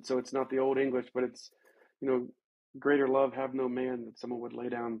paraphrase it so it's not the old English, but it's, you know, greater love have no man that someone would lay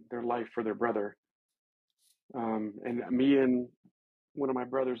down their life for their brother. And me and one of my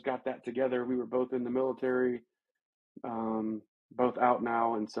brothers got that together. We were both in the military, both out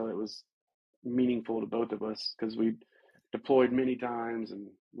now, and so it was meaningful to both of us because we deployed many times and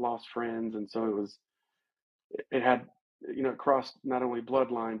lost friends, and so it had, it crossed not only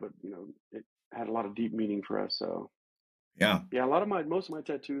bloodline, but it had a lot of deep meaning for us. So Yeah. yeah, most of my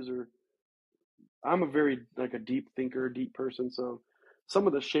tattoos are. I'm a very like a deep thinker, deep person, so some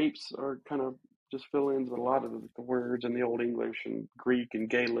of the shapes are kind of just fill-ins, but a lot of the words in the Old English and Greek and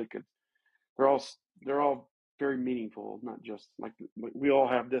Gaelic, they're all they're all very meaningful. Not just like we all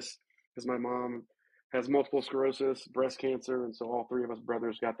have this because my mom has multiple sclerosis, breast cancer, and so all three of us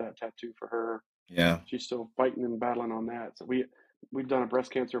brothers got that tattoo for her. Yeah. She's still fighting and battling on that. So we've done a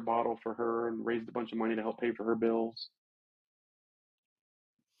breast cancer bottle for her and raised a bunch of money to help pay for her bills.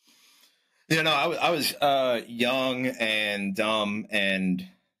 No, I was young and dumb and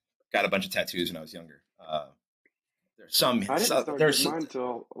got a bunch of tattoos when I was younger. There's I didn't start getting there's mine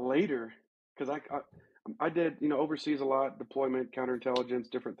until later because I did overseas a lot, deployment, counterintelligence,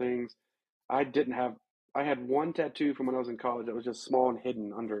 different things. I didn't have I had one tattoo from when I was in college that was just small and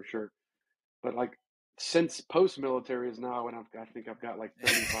hidden under a shirt. But like since post military is now, and I think I've got like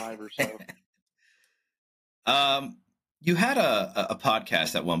 35 or so. um you had a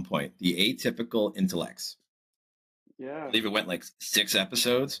podcast at one point, the Atypical Intellects. I Yeah, believe it went like 6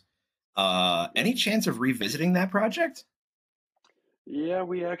 episodes. Any yep. chance of revisiting that project? Yeah,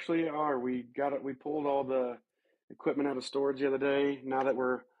 we actually are. We got it. We pulled all the equipment out of storage the other day. Now that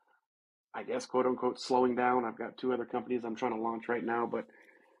we're, I guess, quote unquote, slowing down, I've got 2 other companies I'm trying to launch right now, but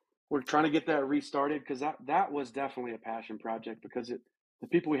we're trying to get that restarted because that was definitely a passion project because the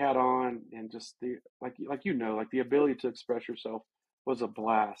people we had on and just the like like the ability to express yourself was a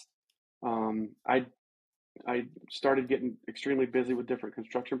blast. I started getting extremely busy with different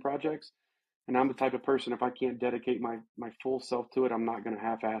construction projects, and I'm the type of person if I can't dedicate my full self to it, I'm not going to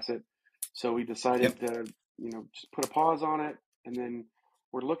half-ass it. So we decided Yep. to just put a pause on it, and then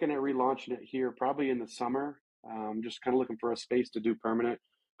we're looking at relaunching it here probably in the summer. Just kind of looking for a space to do permanent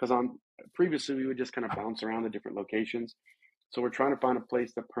because on previously we would just kind of bounce around the different locations. So we're trying to find a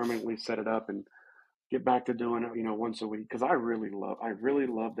place to permanently set it up and get back to doing it, once a week because I really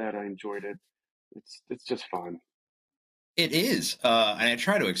love that. I enjoyed it. It's just fun. It is. And I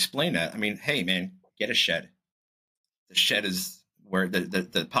try to explain that. I mean, hey man, get a shed. The shed is where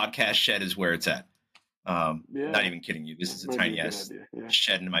the podcast shed is where it's at. Not Yeah, even kidding you. This that is a might be tiny a good ass idea. Yeah.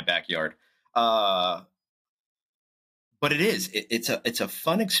 shed in my backyard. Uh, but it is. It's a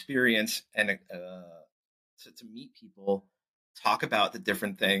fun experience and to meet people, talk about the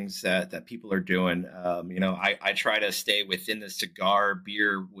different things that people are doing. I try to stay within the cigar,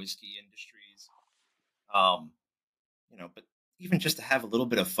 beer, whiskey industries. Um, but even just to have a little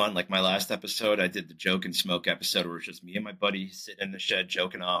bit of fun, like my last episode, I did the joke and smoke episode where it's just me and my buddy sitting in the shed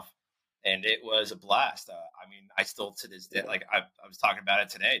joking off, and it was a blast. I mean, I still to this day, Yeah. like I was talking about it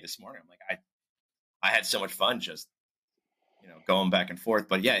today, this morning. I'm like, I had so much fun just going back and forth.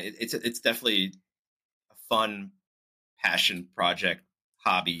 But yeah, it's definitely a fun passion project,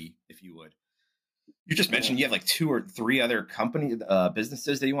 hobby, if you would. You just mentioned you have like 2 or 3 other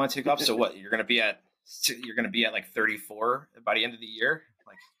businesses that you want to take off. So what, you're going to be at like 34 by the end of the year?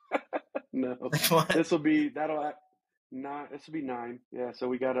 Like, No, what? this will be 9. Yeah, so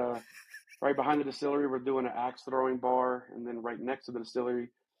we got right behind the distillery. We're doing an axe throwing bar, and then right next to the distillery,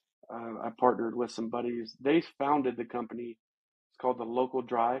 I partnered with some buddies. They founded the company. It's called the Local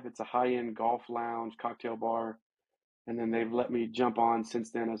Drive. It's a high-end golf lounge, cocktail bar, and then they've let me jump on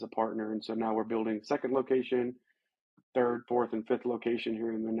since then as a partner. And so now we're building second location, third, fourth, and fifth location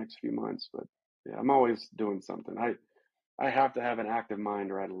here in the next few months. But yeah, I'm always doing something. I have to have an active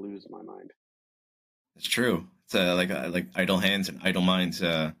mind, or I'd lose my mind. It's true. It's like idle hands and idle minds.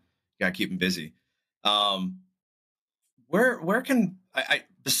 You gotta keep them busy. Um, where can I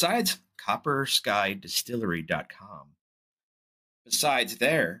besides copperskydistillery.com, besides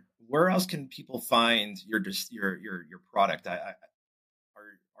there, where else can people find your product? Are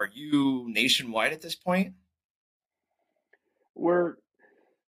you nationwide at this point? We're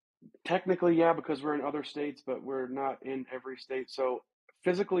technically, yeah, because we're in other states, but we're not in every state. So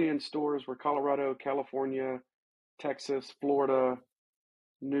physically in stores, we're Colorado, California, Texas, Florida,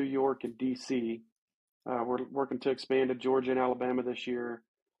 New York, and DC. We're working to expand to Georgia and Alabama this year.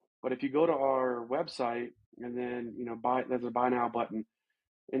 But if you go to our website and then there's a buy now button.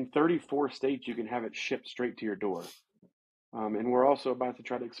 In 34 states, you can have it shipped straight to your door. And we're also about to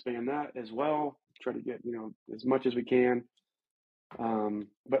try to expand that as well. Try to get as much as we can.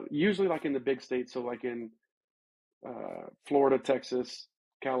 But usually, like in the big states, so like in Florida, Texas,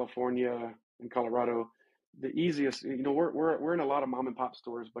 California, and Colorado, the easiest. We're in a lot of mom and pop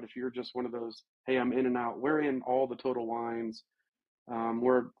stores, but if you're just one of those, hey, I'm in and out. We're in all the Total Wines.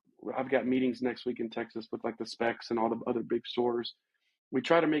 We're I've got meetings next week in Texas with like the Specs and all the other big stores. We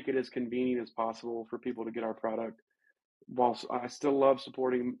try to make it as convenient as possible for people to get our product. While I still love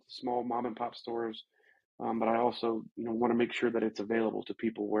supporting small mom and pop stores, but I also want to make sure that it's available to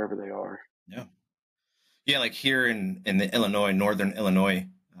people wherever they are. Yeah. Yeah, like here in the northern Illinois,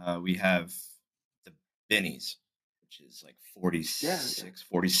 we have the Bennies, which is like Yeah, 46,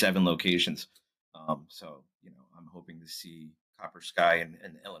 47 locations. So, I'm hoping to see Copper Sky in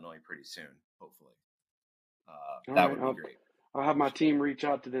Illinois pretty soon, hopefully. all That right. would be great. I'll have my team reach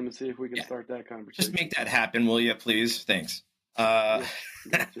out to them and see if we can Yeah, start that just conversation. make that happen, will you, please? Thanks. Yeah,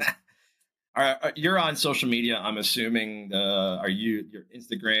 gotcha. You're on social media, I'm assuming. Are you your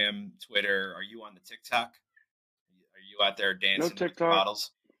Instagram, Twitter? Are you on the TikTok? Are you out there No dancing with your TikTok,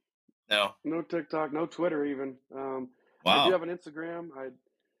 models? No. no TikTok, no Twitter even. I do Wow. have an Instagram.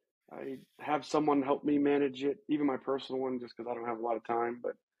 I have someone help me manage it, even my personal one, just because I don't have a lot of time.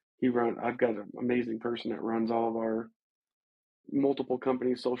 But I've got an amazing person that runs all of our multiple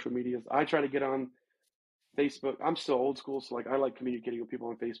companies' social medias. I try to get on Facebook. I'm still old school, so like I like communicating with people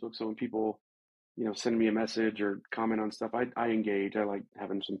on Facebook. So when people, send me a message or comment on stuff, I engage. I like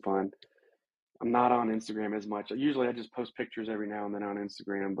having some fun. I'm not on Instagram as much. Usually I just post pictures every now and then on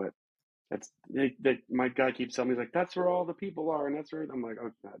Instagram, but my guy keeps telling me, he's like, that's where all the people are, and that's where I'm like,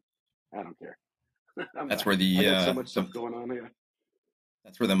 oh God, I don't care. That's where I got so much stuff going on here.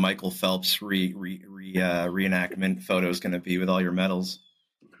 that's where the Michael Phelps reenactment photo is going to be with all your medals.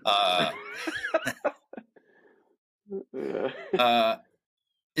 Yeah.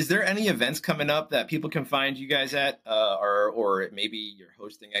 Is there any events coming up that people can find you guys at, or maybe you're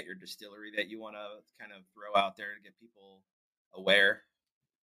hosting at your distillery that you want to kind of throw out there to get people aware?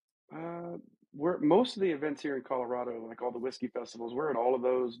 We're most of the events here in Colorado, like all the whiskey festivals, we're at all of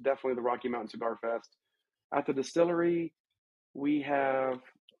those. Definitely the Rocky Mountain Cigar Fest. At the distillery, we have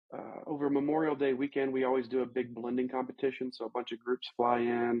over Memorial Day weekend, we always do a big blending competition. So a bunch of groups fly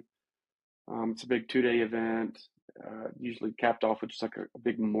in. It's a big 2-day event, usually capped off with just like a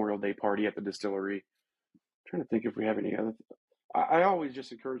big Memorial Day party at the distillery. I'm trying to think if we have any other. I always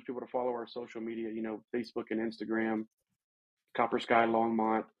just encourage people to follow our social media, Facebook and Instagram, Copper Sky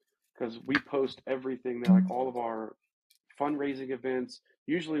Longmont, because we post everything there, like all of our fundraising events.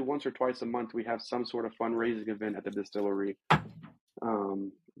 Usually once or twice a month, we have some sort of fundraising event at the distillery.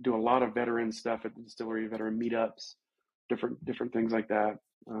 Do a lot of veteran stuff at the distillery, veteran meetups, different things like that.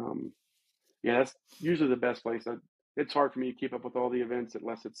 Yeah, that's usually the best place. It's hard for me to keep up with all the events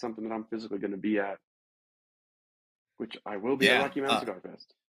unless it's something that I'm physically going to be at, which I will be at Yeah. Rocky Mountain Cigar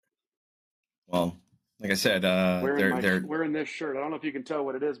Fest. Well, like I said, they're wearing this shirt. I don't know if you can tell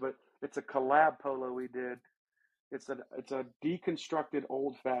what it is, but it's a collab polo we did. It's a deconstructed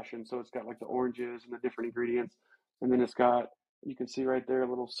old fashioned, so it's got like the oranges and the different ingredients, and then it's got, you can see right there, a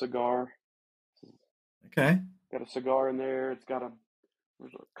little cigar. okay. Got a cigar in there. It's got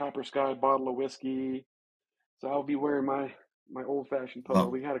there's a Copper Sky bottle of whiskey. So I'll be wearing my old fashioned polo.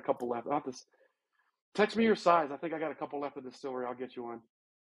 Well, We had a couple left. I'll have to text me your size. I think I got a couple left at the distillery. I'll get you one.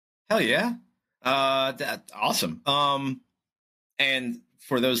 hell yeah. That awesome. And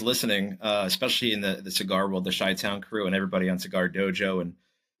for those listening, especially in the cigar world, the Chi-Town crew and everybody on Cigar Dojo and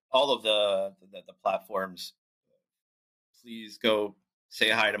all of the platforms, please go say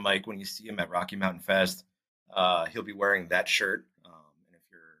hi to Mike when you see him at Rocky Mountain Fest. He'll be wearing that shirt. And if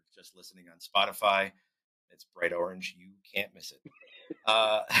you're just listening on Spotify, it's bright orange. You can't miss it.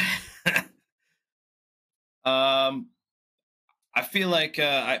 Um, I feel like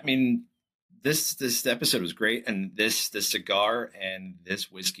I mean this episode was great, and this cigar and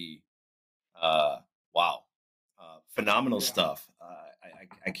this whiskey, wow, phenomenal Yeah. stuff.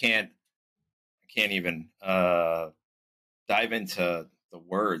 I can't even dive into the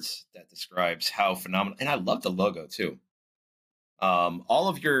words that describes how phenomenal. And I love the logo too. All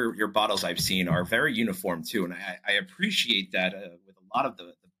of your bottles I've seen are very uniform too, and I appreciate that with a lot of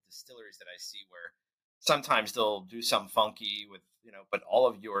the distilleries that I see, where sometimes they'll do something funky with but all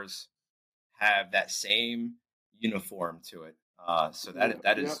of yours have that same uniform to it. So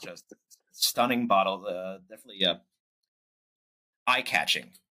that is Yep. just stunning bottle. Definitely eye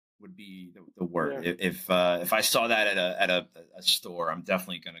catching would be the word. Yeah. If I saw that at a store, I'm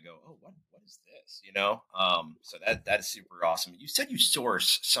definitely gonna go, oh, what is this? So that is super awesome. You said you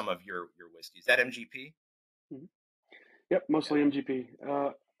source some of your whiskey. Is that MGP? Mhm. Yep. Okay. Mostly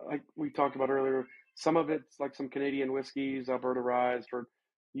MGP. Like we talked about earlier, some of it's like some Canadian whiskeys, Alberta Rye. For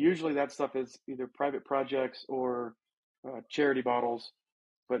usually that stuff is either private projects or charity bottles.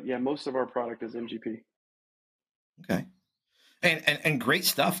 But yeah, most of our product is MGP. Okay. And great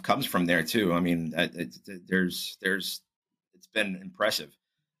stuff comes from there too. I mean, there's it's been impressive.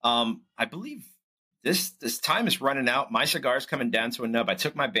 I believe this time is running out. My cigar's coming down to a nub. I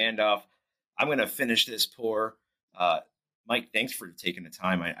took my band off. I'm gonna finish this pour. Mike, thanks for taking the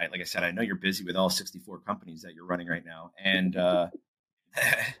time. I like I said, I know you're busy with all 64 companies that you're running right now, and I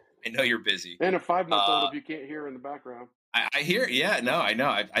know you're busy. And a 5-month-old, Uh, if you can't hear in the background. I hear, yeah, no, I know.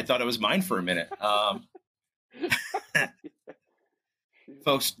 I thought it was mine for a minute.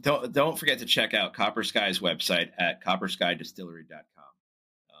 Folks, don't forget to check out Copper Sky's website at copperskydistillery.com.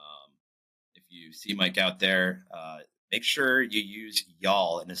 If you see Mike out there, make sure you use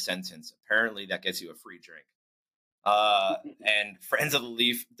y'all in a sentence. Apparently, that gets you a free drink. And Friends of the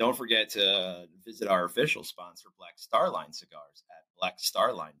Leaf, don't forget to visit our official sponsor, Black Starline Cigars, at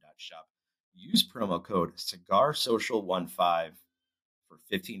blackstarline.shop. Use promo code CigarSocial15 for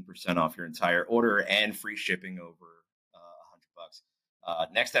 15% off your entire order and free shipping over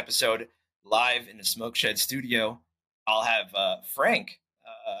 $100. Next episode, live in the Smoke Shed studio, I'll have Frank,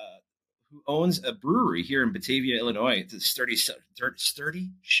 who owns a brewery here in Batavia, Illinois. It's Sturdy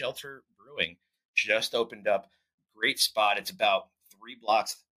Shelter Brewing. Just opened up. Great spot. It's about 3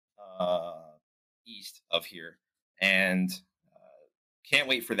 blocks east of here. And can't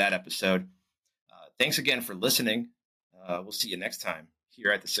wait for that episode. Thanks again for listening. We'll see you next time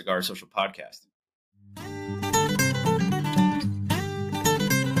here at the Cigar Social Podcast.